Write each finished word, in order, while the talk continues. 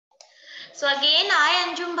So again, I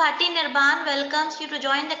Anjum Nirban welcomes you to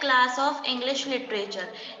join the class of English Literature.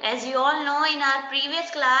 As you all know, in our previous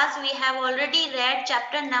class, we have already read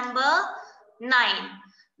chapter number 9.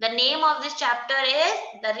 The name of this chapter is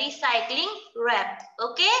The Recycling Rap.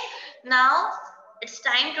 Okay, now it's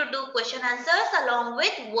time to do question answers along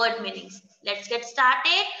with word meanings. Let's get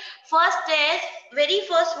started. Very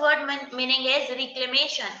first word meaning is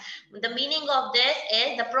reclamation. The meaning of this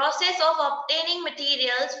is the process of obtaining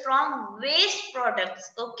materials from waste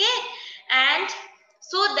products, okay, and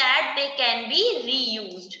so that they can be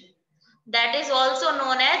reused. That is also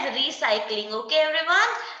known as recycling, okay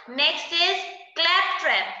everyone. Next is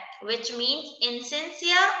claptrap, which means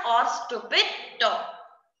insincere or stupid talk.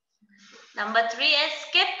 Number 3 is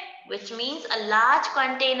skip, which means a large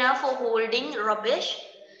container for holding rubbish.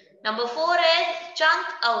 Number 4 is chunk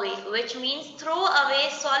away, which means throw away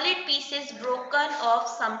solid pieces broken off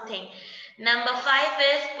something. Number 5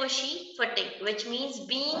 is pushy footing, which means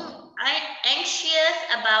being anxious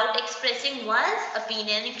about expressing one's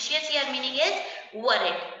opinion. Anxious here meaning is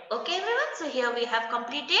worried. Okay everyone, so here we have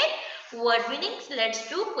completed word meanings. Let's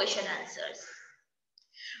do question answers.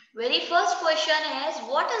 Very first question is,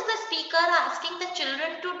 what is the speaker asking the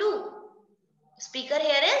children to do? Speaker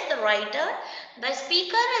here is the writer. The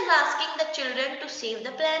speaker is asking the children to save the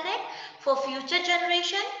planet for future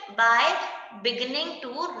generation by beginning to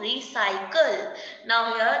recycle.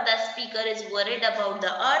 Now here the speaker is worried about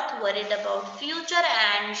the earth, worried about future,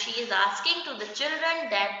 and she is asking to the children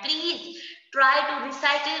that please try to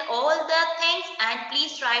recycle all the things and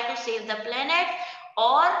please try to save the planet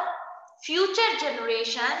or future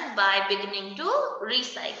generation by beginning to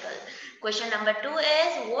recycle. Question number 2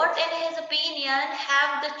 is, what in his opinion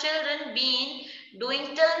have the children been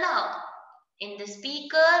doing till now? In the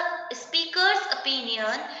speaker's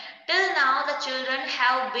opinion, till now the children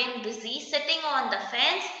have been busy sitting on the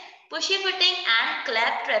fence, pussyfooting and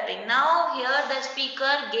clap-trapping. Now here the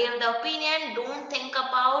speaker gave the opinion, don't think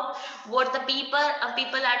about what the people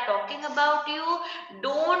are talking about you.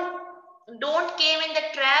 Don't came in the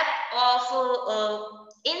trap of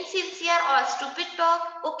insincere or stupid talk.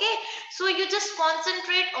 Okay, so you just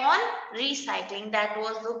concentrate on recycling. That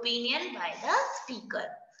was the opinion by the speaker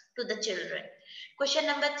to the children. Question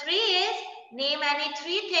number 3 is, name any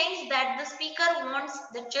 3 things that the speaker wants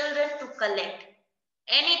the children to collect.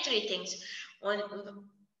 Any 3 things.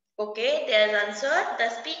 Okay, there's answer. The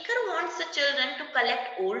speaker wants the children to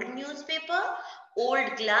collect old newspaper,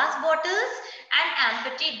 old glass bottles and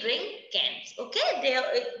empty drink cans.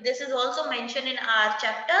 Okay, this is also mentioned in our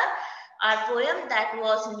chapter, our poem, that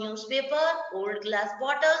was newspaper, old glass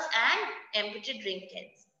bottles and empty drink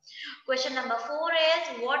cans. Question number 4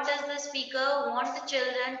 is, what does the speaker want the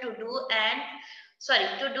children to do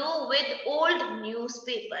to do with old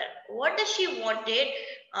newspaper? What does she wanted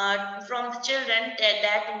from the children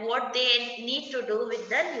that what they need to do with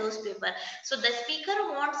the newspaper? So the speaker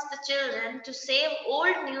wants the children to save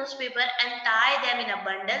old newspaper and tie them in a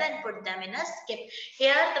bundle and put them in a skip.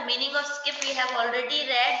 Here the meaning of skip we have already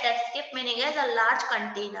read, that skip meaning is a large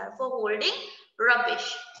container for holding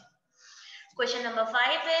rubbish. Question number 5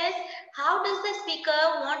 is, how does the speaker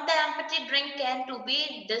want the empty drink can to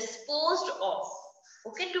be disposed of?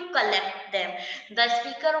 Okay, to collect them. The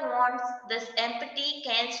speaker wants this empty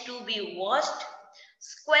cans to be washed,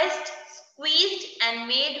 squeezed and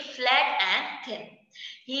made flat and thin.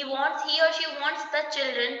 He or she wants the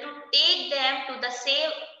children to take them to the save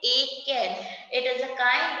a can. It is a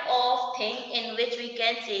kind of thing in which we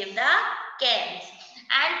can save the cans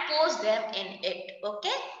and post them in it.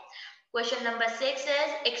 Okay. Question number 6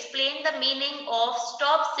 is, explain the meaning of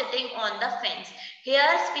stop sitting on the fence. Here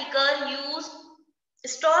speaker used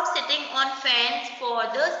stop sitting on fence for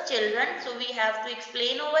the children. So we have to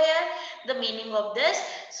explain over here the meaning of this.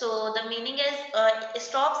 So the meaning is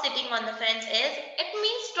stop sitting on the fence is, it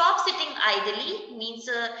means stop sitting idly, means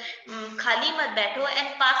khali mat baitho and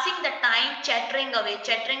passing the time chattering away.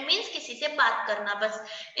 Chattering means किसी से बात करना बस.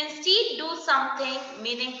 Instead do something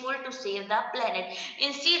meaningful to save the planet.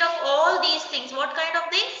 Instead of all these things, what kind of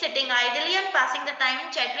things? Sitting idly and passing the time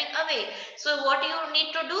and chattering away. So what you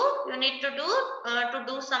need to do? You need to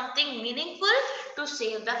do something meaningful to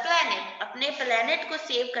save the planet. अपने planet को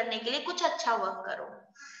save करने के लिए कुछ अच्छा work करो.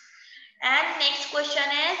 And next question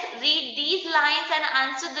is, read these lines and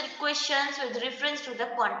answer the questions with reference to the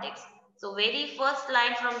context. So very first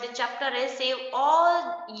line from the chapter is, save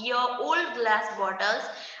all your old glass bottles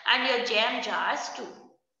and your jam jars too.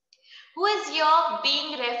 Who is your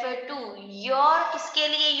being referred to? Your किसके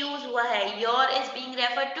लिए use हुआ है? Your is being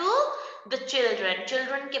referred to the children.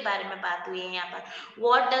 Children के बारे में बात हुई है यहाँ पर.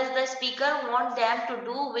 What does the speaker want them to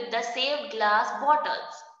do with the saved glass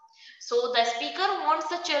bottles? So the speaker wants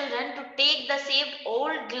the children to take the saved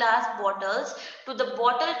old glass bottles to the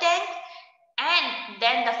bottle tank and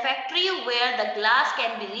then the factory where the glass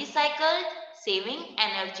can be recycled, saving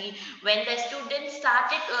energy. When the students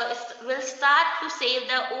will start to save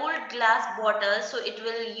the old glass bottles, so it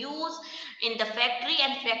will use in the factory,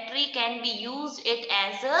 and factory can be used it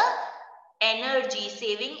as a energy,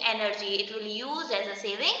 saving energy. It will use as a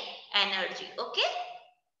saving energy. Okay.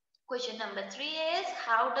 Question number 3 is,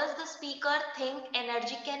 how does the speaker think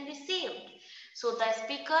energy can be saved? So the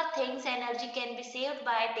speaker thinks energy can be saved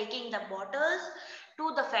by taking the bottles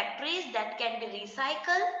to the factories that can be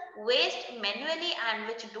recycled waste manually and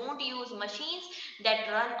which don't use machines that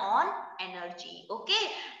run on energy. Okay,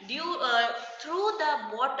 through the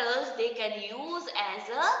bottles they can use as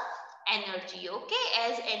a energy. Okay,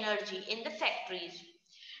 as energy in the factories.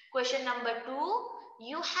 Question number 2,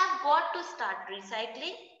 you have got to start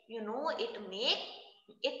recycling. You know, it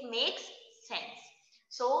makes sense.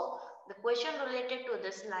 So the question related to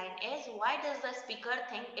this line is, why does the speaker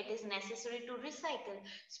think it is necessary to recycle?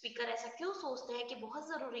 Speaker ऐसा क्यों सोचते हैं कि बहुत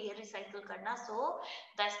जरूरी है recycle करना? So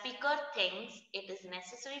the speaker thinks it is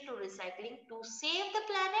necessary to recycling to save the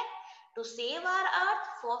planet, to save our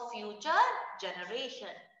earth for future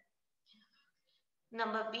generation.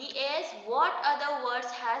 Number B is, what other words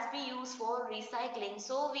has been used for recycling?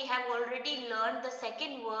 So we have already learned the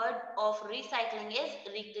second word of recycling is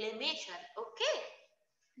reclamation. Okay.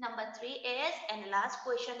 Number 3 is, and last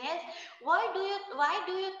question is, why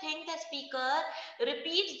do you think the speaker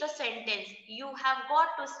repeats the sentence, you have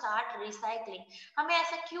got to start recycling? हमें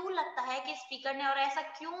ऐसा क्यों लगता है कि speaker ने, और ऐसा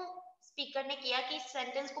क्यों स्पीकर ने किया कि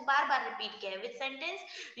सेंटेंस को बार बार रिपीट किया है? With sentence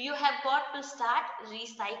you have got to start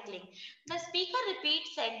recycling. The speaker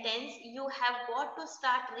repeats sentence you have got to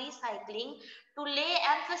start recycling to lay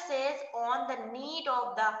emphasis on the need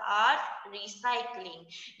of the earth recycling.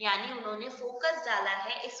 यानी उन्होंने focus डाला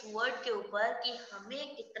है इस word के ऊपर कि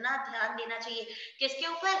हमें कितना ध्यान देना चाहिए किसके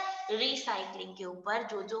ऊपर? रिसाइकलिंग के ऊपर.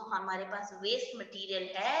 जो जो हमारे पास वेस्ट मटेरियल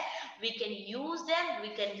है, we can use them,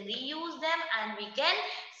 we can reuse them and we can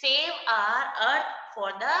save our earth for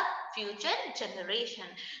the future generation.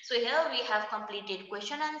 So here we have completed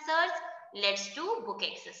question answers. Let's do book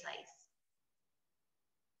exercise.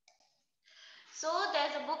 So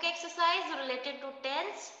there's a book exercise related to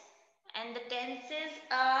tense, and the tenses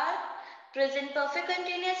are present perfect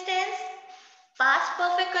continuous tense, past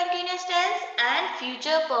perfect continuous tense and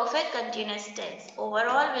future perfect continuous tense.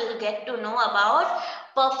 Overall we'll get to know about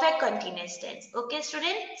perfect continuous tense. Okay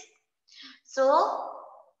students? So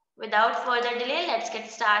without further delay, let's get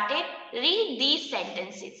started. Read these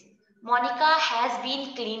sentences. Monica has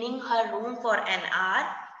been cleaning her room for an hour.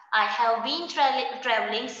 I have been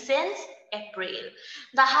traveling since April.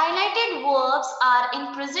 The highlighted verbs are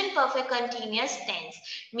in present perfect continuous tense.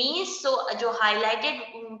 Means so जो highlighted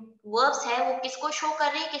verbs है वो किसको show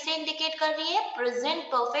कर रही है, किसे indicate कर रही है? Present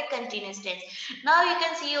perfect continuous tense. Now you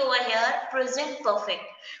can see over here present perfect.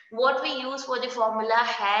 What we use for the formula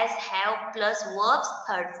has, have plus verbs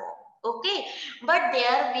third form. Okay, but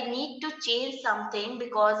there we need to change something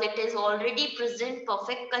because it is already present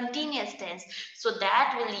perfect continuous tense. So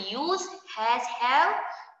that will use has, have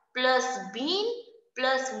plus been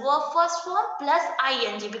plus verb first form plus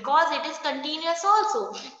ing because it is continuous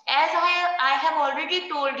also. As I have already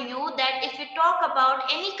told you that if we talk about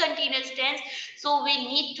any continuous tense, so we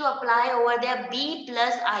need to apply over there be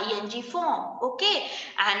plus ing form. Okay,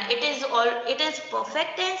 and it is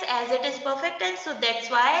perfect tense. As it is perfect tense, so that's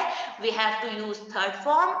why we have to use third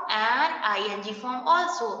form and ing form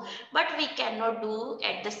also, but we cannot do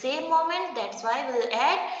at the same moment. That's why we'll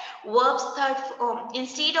add verbs third form.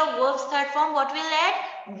 Instead of verbs third form, what we'll add?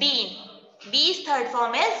 Been. Be's third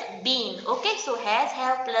form is been. Okay, so has,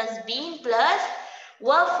 have plus been plus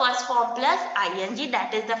verb first form plus ing.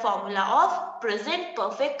 That is the formula of present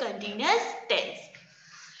perfect continuous tense.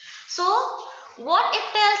 So what it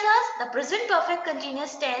tells us? The present perfect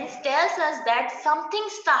continuous tense tells us that something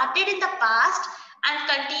started in the past and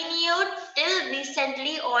continued till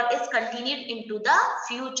recently or is continued into the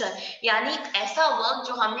future. यानी ऐसा work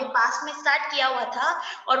जो हमने past में start किया हुआ था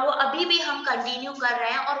और वो अभी भी हम कंटिन्यू कर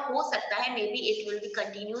रहे हैं और हो सकता है may be it will be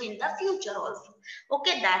continue in the future also.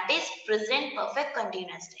 Okay, that is present perfect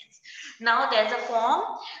continuous tense. Now there's a form.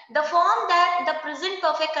 The form that the present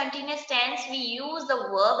perfect continuous tense, we use the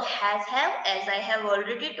verb has, have, as I have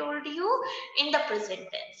already told you, in the present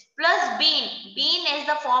tense. Plus been. Been is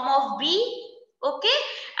the form of be. Okay,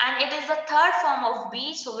 and it is the third form of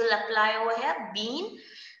be, so we'll apply over here been.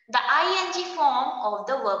 The ing form of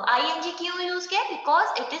the verb. ing क्यों use किया? Because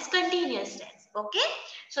it is continuous tense. Okay,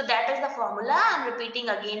 so that is the formula. I'm repeating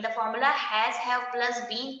again the formula: has, have plus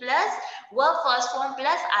been plus verb first form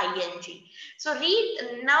plus ing. So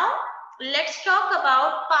read now. Let's talk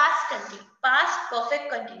about past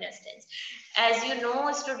perfect continuous tense. As you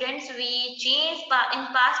know, students, we change in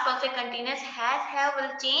past perfect continuous. Has, have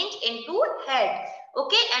will change into had.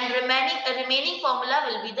 Okay, and remaining formula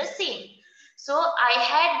will be the same. So I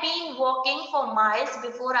had been walking for miles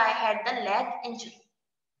before I had the leg injury.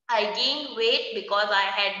 I gained weight because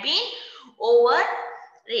I had been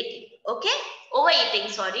overeating,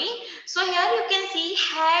 sorry. So here you can see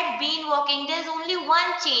had been walking. There is only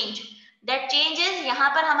one change. That change is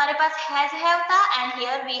यहाँ पर हमारे पास has have था and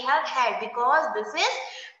here we have had because this is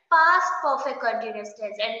past perfect continuous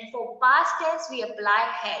tense and for past tense we apply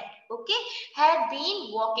had. Okay, had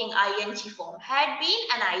been walking ing form, had been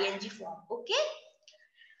an ing form. Okay.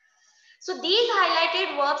 So these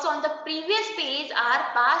highlighted verbs on the previous page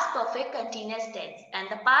are past perfect continuous tense, and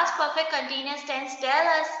the past perfect continuous tense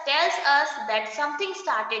tells us that something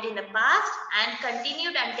started in the past and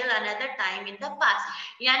continued until another time in the past.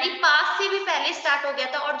 यानी past से भी पहले start हो गया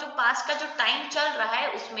था और जो past का जो time चल रहा है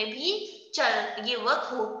उसमें भी ये work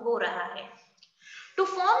हो रहा है. To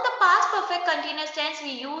form the past perfect continuous tense,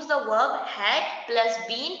 we use the verb had plus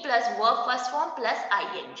been plus verb first form plus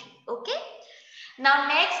ing. Okay. Now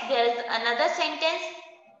next there is another sentence.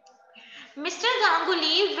 Mr.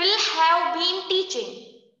 Ganguly will have been teaching.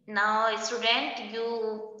 Now student, you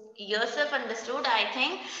yourself understood I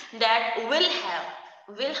think that will have.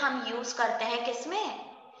 Will हम use करते हैं किसमें?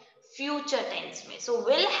 Future tense में. So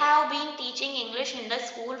will have been teaching English in the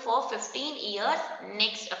school for 15 years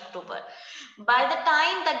next October. By the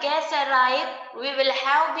time the guests arrive, we will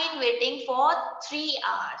have been waiting for 3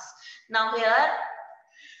 hours. Now here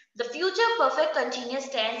the future perfect continuous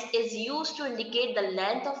tense is used to indicate the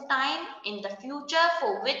length of time in the future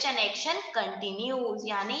for which an action continues.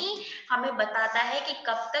 यानी हमें बताता है कि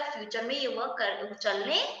कब तक future में ये work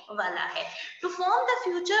चलने वाला है. To form the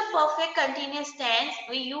future perfect continuous tense,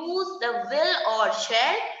 we use the will or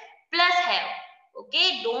shall plus have.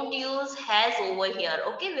 Okay, don't use has over here.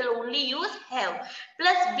 Okay, we'll only use have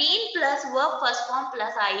plus been plus verb first form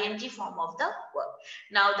plus ing form of the verb.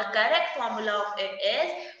 Now the correct formula of it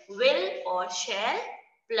is will or shall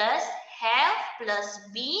plus have plus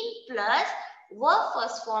been plus verb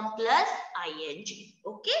first form plus ing.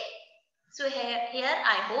 Okay. So here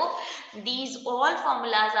I hope these all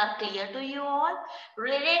formulas are clear to you all.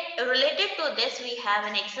 Related to this, we have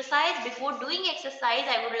an exercise. Before doing exercise,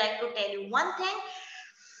 I would like to tell you one thing.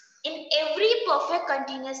 In every perfect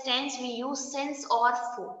continuous tense, we use since or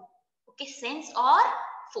for. Okay, since or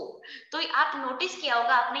for. तो आप notice किया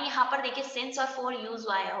होगा, आपने यहाँ पर देखिए since और for use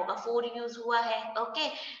आया होगा, for यूज हुआ है. ओके,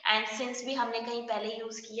 एंड since भी हमने कहीं पहले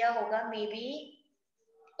यूज किया होगा, मे बी.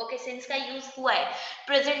 ओके, since का यूज हुआ है,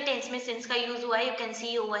 प्रेजेंट टेंस में since का यूज हुआ है. You can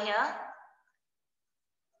see over here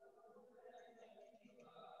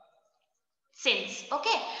since.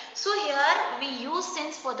 Okay, so here we use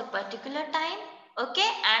since for the particular time. Okay,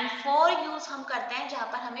 and for use हम करते हैं जहां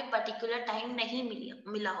पर हमें पर्टिकुलर टाइम नहीं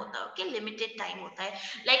मिला होता. ओके, लिमिटेड टाइम होता है.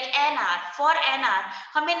 Like N R, for N R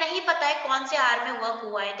हमें नहीं पता है कौन से आर में वर्क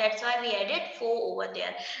हुआ है, that's why we added for over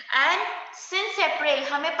there. And since April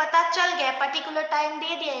हमें पता चल गया, पर्टिकुलर टाइम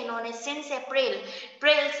दे दिया इन्होंने, सिंस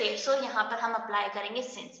अप्रैल से. सो यहाँ पर हम अप्लाई करेंगे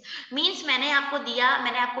सिंस. मीन्स मैंने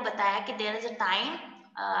आपको बताया कि there is a time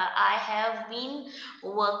I have been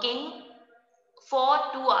working for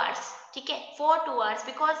 2 hours. ठीक है, फॉर 2 hours,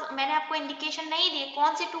 बिकॉज मैंने आपको इंडिकेशन नहीं दी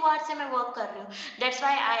कौन से 2 hours से मैं वर्क कर रही हूँ. That's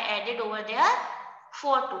why I added over there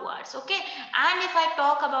for 2 hours. Okay, and if I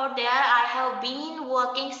talk about there, I have been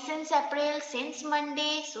working since April, since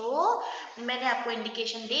Monday. So मैंने आपको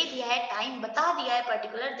इंडिकेशन दे दिया है, टाइम बता दिया है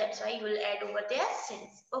particular, that's why you will add over there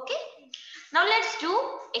since. Okay, now let's do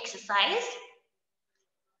exercise.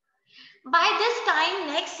 By this time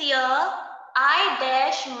next year, I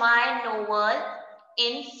dash my novel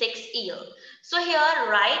in 6 years. So here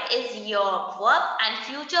write is your verb and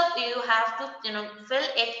future you have to fill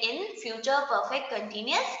it in future perfect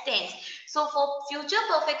continuous tense. So for future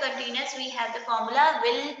perfect continuous we have the formula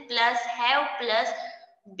will plus have plus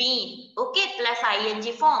been, okay, plus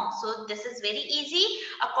ing form. So this is very easy.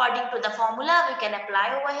 According to the formula we can apply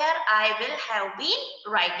over here. I will have been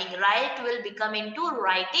writing. Write will become into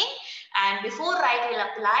writing and before write will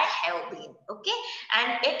apply have been. Okay, and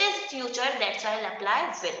it is future, that's why I'll apply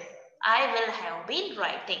will. I will have been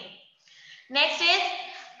writing. Next is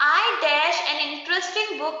I dash an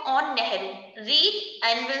interesting book on Nehru. Read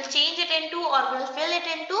and will change it into or will fill it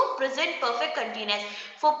into present perfect continuous.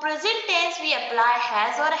 For present tense we apply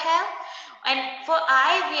has or have, and for I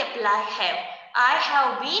we apply have. I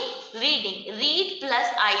have been reading. Read plus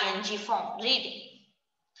ing form. Reading.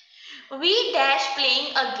 We dash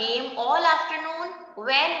playing a game all afternoon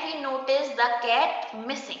when we notice the cat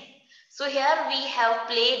missing. So here we have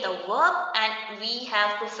played the verb and we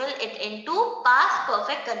have to fill it into past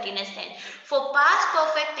perfect continuous tense. For past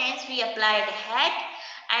perfect tense we applied had,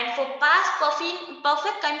 and for past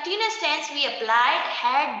perfect continuous tense we applied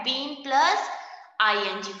had been plus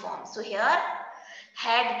ing form. So here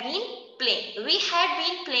had been playing. We had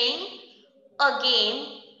been playing a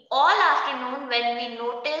game all afternoon when we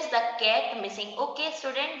noticed the cat missing. Okay,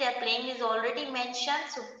 student, their playing is already mentioned,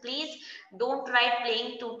 so please don't write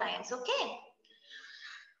playing 2 times. Okay.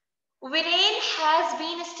 Viren has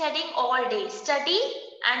been studying all day. Study,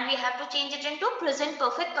 and we have to change it into present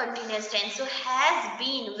perfect continuous tense. So has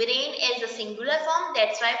been. Viren is a singular form.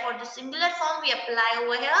 That's why for the singular form we apply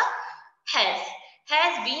over here has.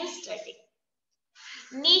 Has been studying.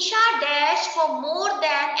 Nisha dashed for more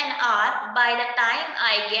than an hour by the time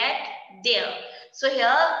I get there. So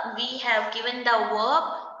here we have given the verb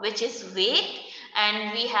which is wait,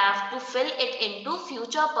 and we have to fill it into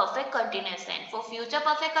future perfect continuous tense. For future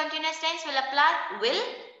perfect continuous tense will apply will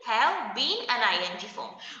have been an ing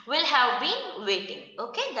form. Will have been waiting.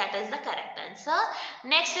 Okay, that is the correct answer.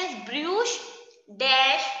 Next is Bruce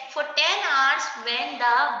dash for 10 hours when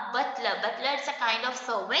the butler is a kind of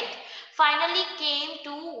servant, finally came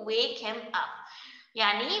to wake him up.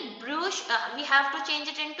 Yani Bruce, we have to change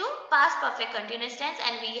it into past perfect continuous tense,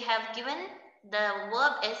 and we have given the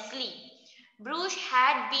verb as sleep. Bruce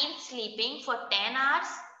had been sleeping for 10 hours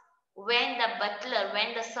when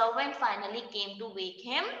the servant finally came to wake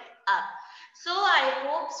him up. So I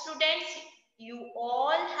hope students you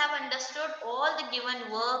all have understood all the given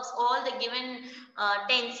verbs, all the given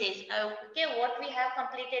tenses. Okay, what we have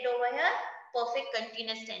completed over here? Perfect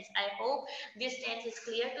continuous tense. I hope this tense is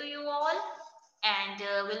clear to you all,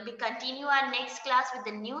 and we'll be continue our next class with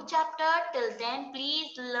the new chapter. Till then,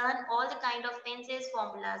 please learn all the kind of tenses,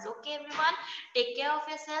 formulas. Okay, everyone, take care of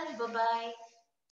yourself. Bye bye.